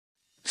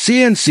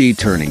CNC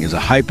turning is a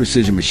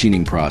high-precision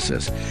machining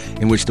process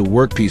in which the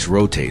workpiece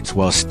rotates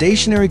while a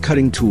stationary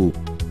cutting tool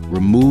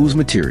removes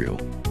material.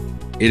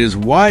 It is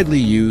widely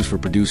used for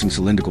producing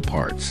cylindrical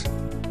parts.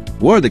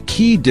 What are the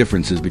key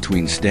differences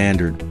between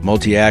standard,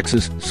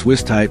 multi-axis,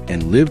 Swiss type,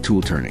 and lathe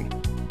tool turning?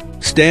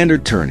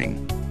 Standard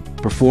turning,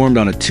 performed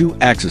on a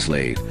 2-axis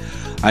lathe,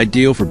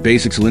 ideal for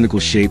basic cylindrical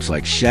shapes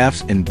like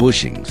shafts and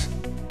bushings.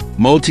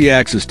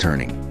 Multi-axis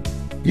turning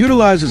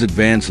utilizes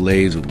advanced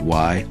lathes with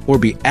Y or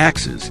B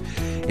axes,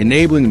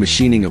 enabling the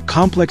machining of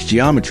complex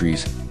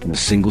geometries in a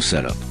single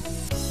setup.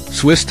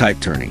 Swiss type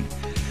turning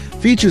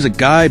features a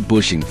guide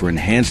bushing for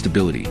enhanced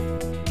stability,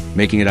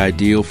 making it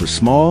ideal for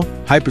small,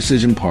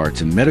 high-precision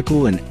parts in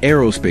medical and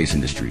aerospace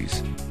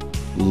industries.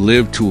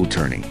 Lathe tool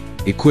turning,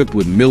 equipped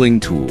with milling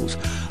tools,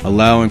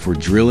 allowing for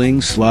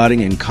drilling,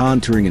 slotting, and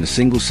contouring in a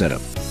single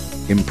setup,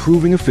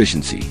 improving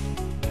efficiency.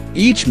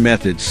 Each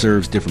method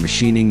serves different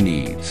machining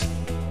needs.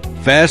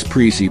 Fast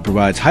Pre-C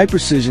provides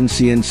high-precision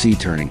CNC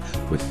turning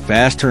with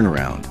fast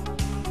turnaround.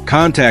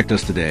 Contact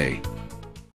us today